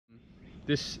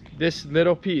this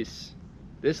little piece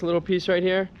right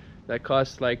here that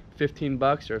costs like 15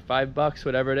 bucks or 5 bucks,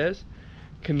 whatever it is,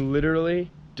 can literally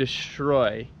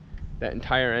destroy that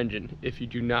entire engine if you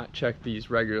do not check these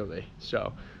regularly.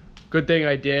 So good thing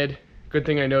I did. Good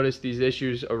thing I noticed these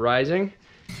issues arising.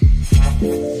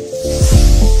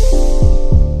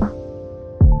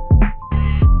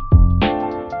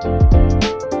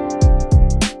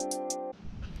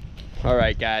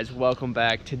 Alright guys, welcome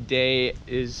back. Today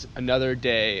is another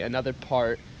day, another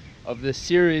part of this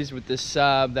series with this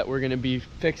Saab that we're going to be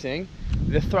fixing.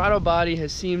 The throttle body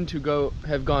has seemed to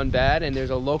have gone bad, and there's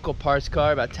a local parts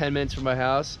car about 10 minutes from my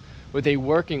house with a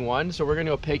working one, so we're going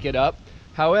to go pick it up.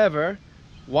 However,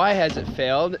 why has it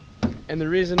failed? And the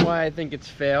reason why I think it's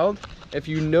failed, if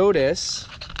you notice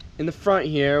in the front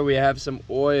here we have some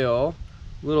oil,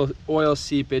 little oil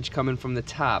seepage coming from the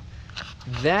top.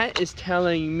 That is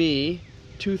telling me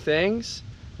two things.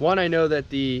 One, I know that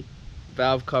the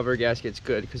valve cover gasket's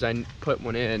good because I put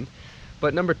one in.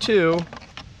 But number two,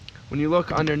 when you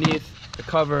look underneath the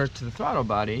cover to the throttle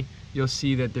body, you'll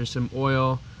see that there's some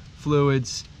oil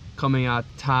fluids coming out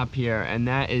the top here, and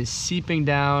that is seeping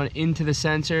down into the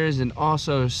sensors and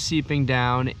also seeping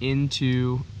down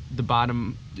into the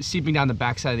bottom, seeping down the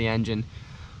backside of the engine,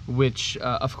 which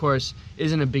of course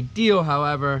isn't a big deal.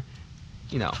 However,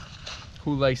 you know,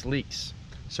 who likes leaks?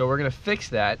 So we're gonna fix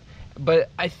that.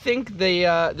 But I think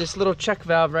the this little check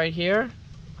valve right here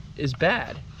is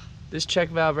bad. This check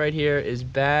valve right here is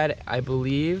bad, I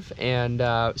believe, and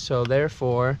so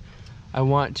therefore I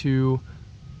want to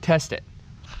test it.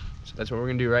 So that's what we're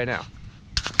gonna do right now.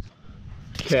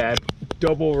 Okay, I've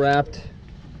double wrapped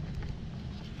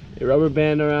a rubber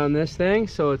band around this thing,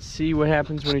 so let's see what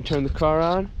happens when you turn the car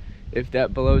on, if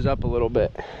that blows up a little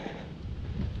bit.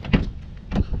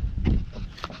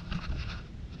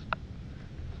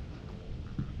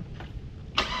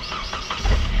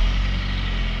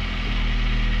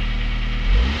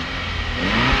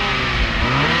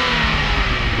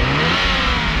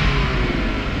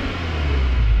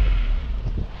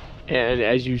 And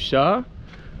as you saw,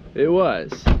 it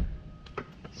was.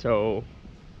 So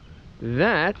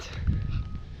that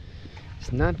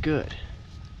is not good.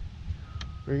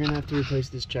 We're gonna have to replace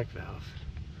this check valve.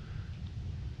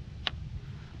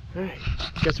 All right,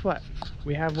 guess what?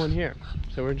 We have one here.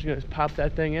 So we're just gonna pop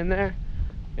that thing in there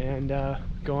and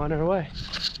go on our way.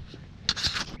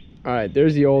 All right,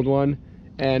 there's the old one.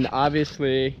 And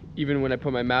obviously, even when I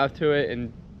put my mouth to it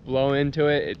and blow into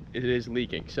it, it is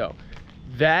leaking. So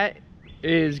that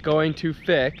is going to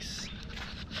fix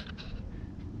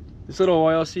this little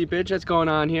oil seepage that's going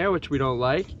on here, which we don't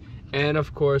like, and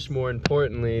of course, more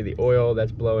importantly, the oil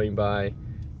that's blowing by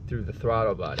through the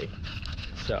throttle body.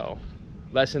 So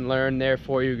lesson learned there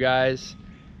for you guys.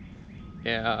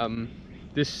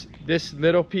 This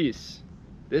little piece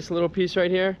right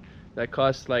here that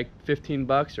costs like 15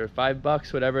 bucks or 5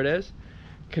 bucks, whatever it is,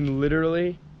 can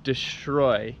literally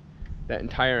destroy that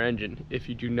entire engine if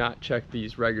you do not check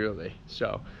these regularly.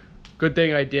 So good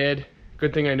thing I did.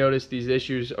 Good thing I noticed these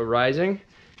issues arising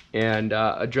and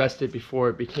addressed it before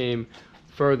it became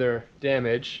further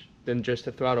damage than just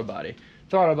the throttle body.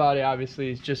 Throttle body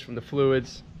obviously is just from the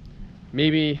fluids.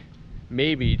 Maybe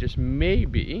just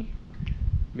maybe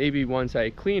once I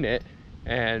clean it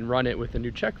and run it with a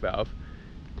new check valve,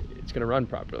 it's gonna run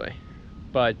properly.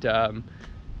 But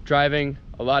driving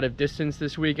a lot of distance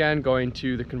this weekend, going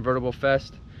to the Convertible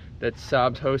Fest that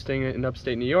Saab's hosting in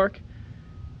upstate New York,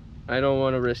 I don't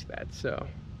want to risk that, so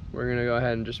we're gonna go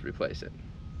ahead and just replace it.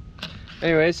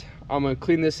 Anyways, I'm gonna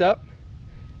clean this up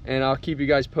and I'll keep you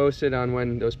guys posted on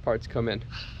when those parts come in.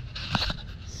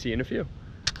 See you in a few.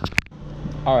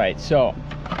 All right, so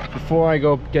before I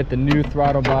go get the new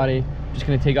throttle body, I'm just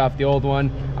gonna take off the old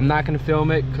one. I'm not gonna film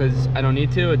it because I don't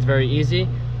need to. It's very easy.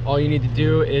 All you need to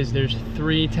do is there's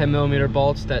 3 10mm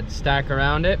bolts that stack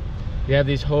around it. You have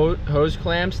these hose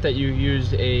clamps that you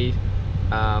use a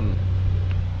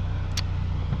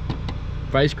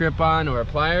vice grip on or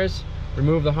pliers.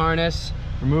 Remove the harness,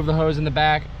 remove the hose in the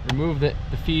back, remove the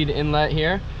feed inlet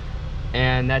here,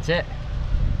 and that's it.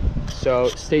 So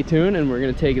stay tuned, and we're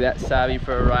gonna take that Saab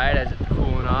for a ride as it's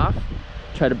cooling off.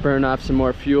 Try to burn off some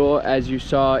more fuel. As you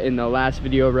saw in the last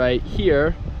video right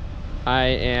here, I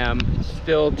am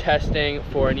still testing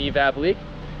for an evap leak.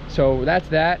 So that's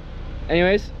that.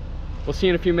 Anyways, we'll see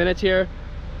you in a few minutes here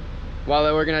while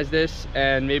I organize this,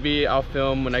 and maybe I'll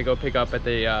film when I go pick up at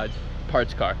the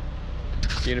parts car.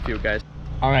 See you in a few, guys.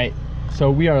 All right, so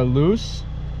we are loose,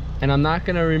 and I'm not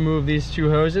gonna remove these 2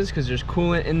 hoses because there's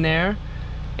coolant in there,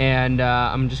 and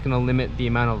I'm just gonna limit the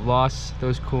amount of loss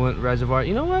those coolant reservoirs.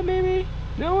 You know what,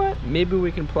 maybe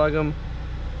we can plug them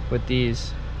with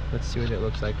these Let's see what it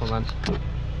looks like. Hold on.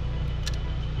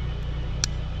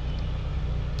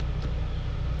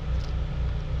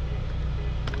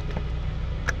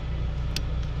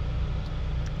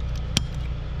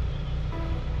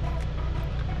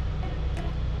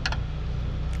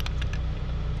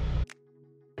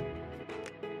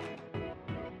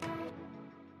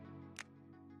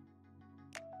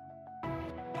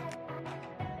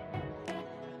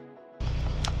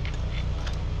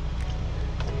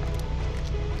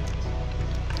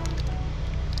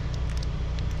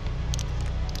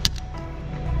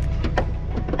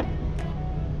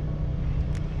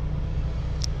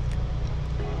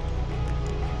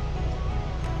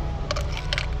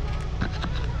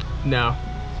 No,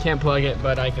 can't plug it,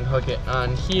 but I can hook it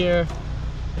on here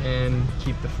and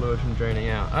keep the fluid from draining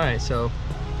out. All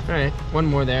right, one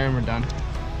more there and we're done.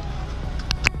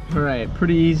 All right,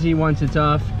 pretty easy once it's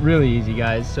off, really easy,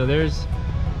 guys. So there's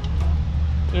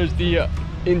the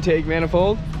intake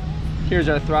manifold. Here's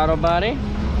our throttle body.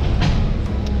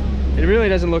 It really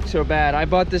doesn't look so bad. I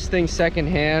bought this thing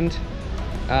secondhand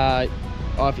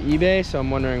off eBay, so I'm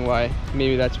wondering why.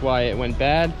 Maybe that's why it went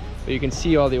bad, but you can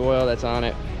see all the oil that's on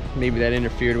it. Maybe that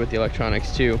interfered with the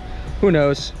electronics too. Who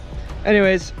knows?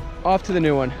 Anyways, off to the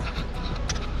new one.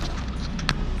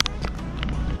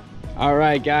 All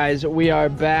right, guys, we are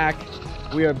back.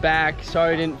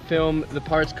 Sorry I didn't film the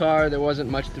parts car. There wasn't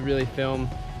much to really film.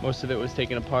 Most of it was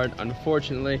taken apart,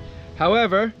 unfortunately.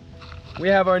 However, we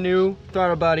have our new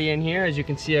throttle body in here. As you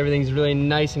can see, everything's really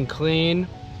nice and clean,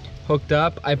 hooked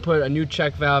up. I put a new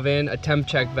check valve in, a temp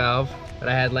check valve that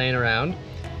I had laying around.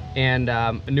 And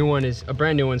a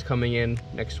brand new one's coming in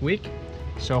next week.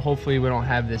 So hopefully we don't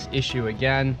have this issue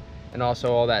again. And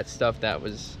also all that stuff that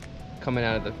was coming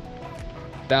out of the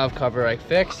valve cover I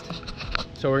fixed.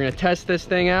 So we're gonna test this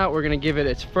thing out. We're gonna give it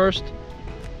its first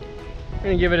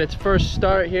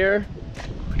start here.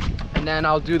 And then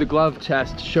I'll do the glove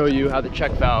test to show you how the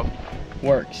check valve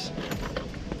works.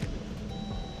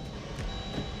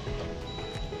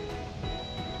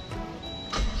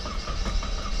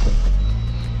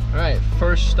 All right,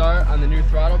 first start on the new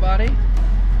throttle body,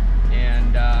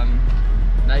 and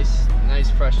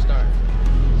nice fresh start.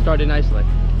 Started nicely.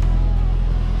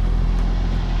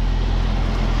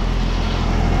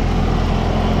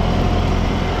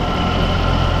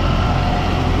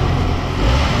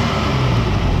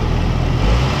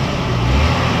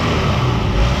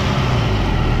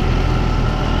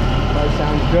 That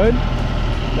sounds good.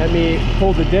 Let me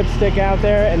pull the dipstick out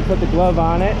there and put the glove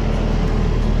on it.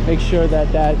 Make sure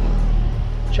that that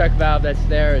check valve that's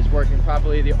there is working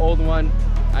properly. The old one,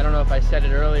 I don't know if I said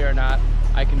it earlier or not,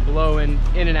 I can blow in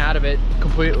and out of it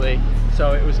completely.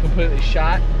 So it was completely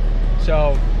shot.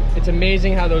 So it's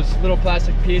amazing how those little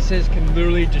plastic pieces can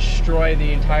literally destroy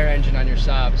the entire engine on your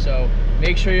Saab. So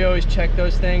make sure you always check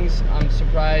those things. I'm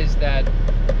surprised that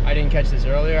I didn't catch this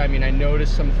earlier. I mean, I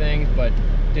noticed some things, but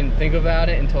didn't think about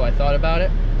it until I thought about it.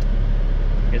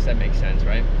 I guess that makes sense,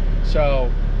 right?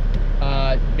 So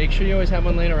make sure you always have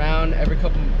one laying around. Every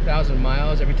couple thousand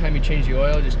miles, every time you change the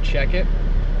oil, just check it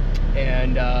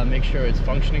and make sure it's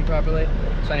functioning properly.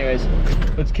 So anyways,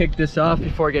 let's kick this off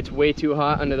before it gets way too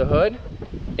hot under the hood,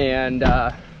 and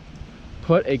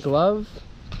put a glove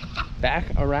back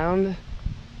around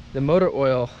the motor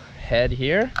oil head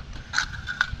here.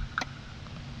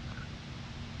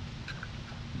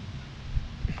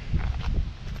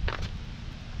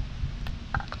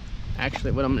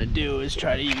 Actually, what I'm gonna do is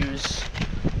try to use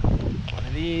one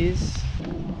of these.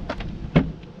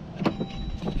 You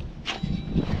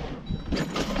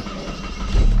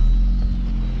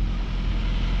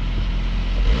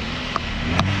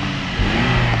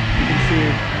can see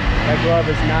that glove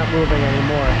is not moving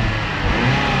anymore.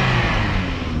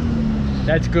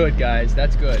 That's good, guys,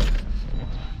 that's good.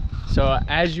 So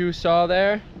as you saw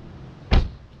there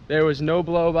was no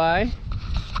blow by,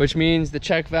 which means the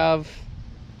check valve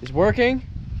is working,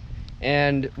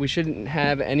 and we shouldn't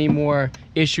have any more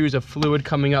issues of fluid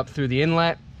coming up through the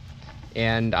inlet,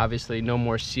 and obviously no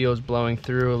more seals blowing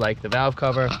through like the valve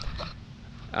cover.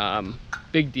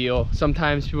 Big deal.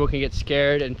 Sometimes people can get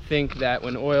scared and think that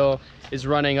when oil is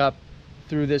running up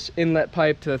through this inlet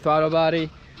pipe to the throttle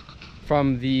body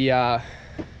from the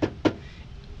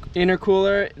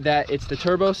intercooler that it's the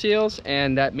turbo seals,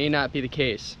 and that may not be the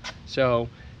case. So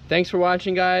thanks for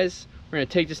watching, guys. We're gonna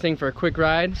take this thing for a quick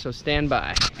ride, so stand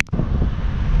by.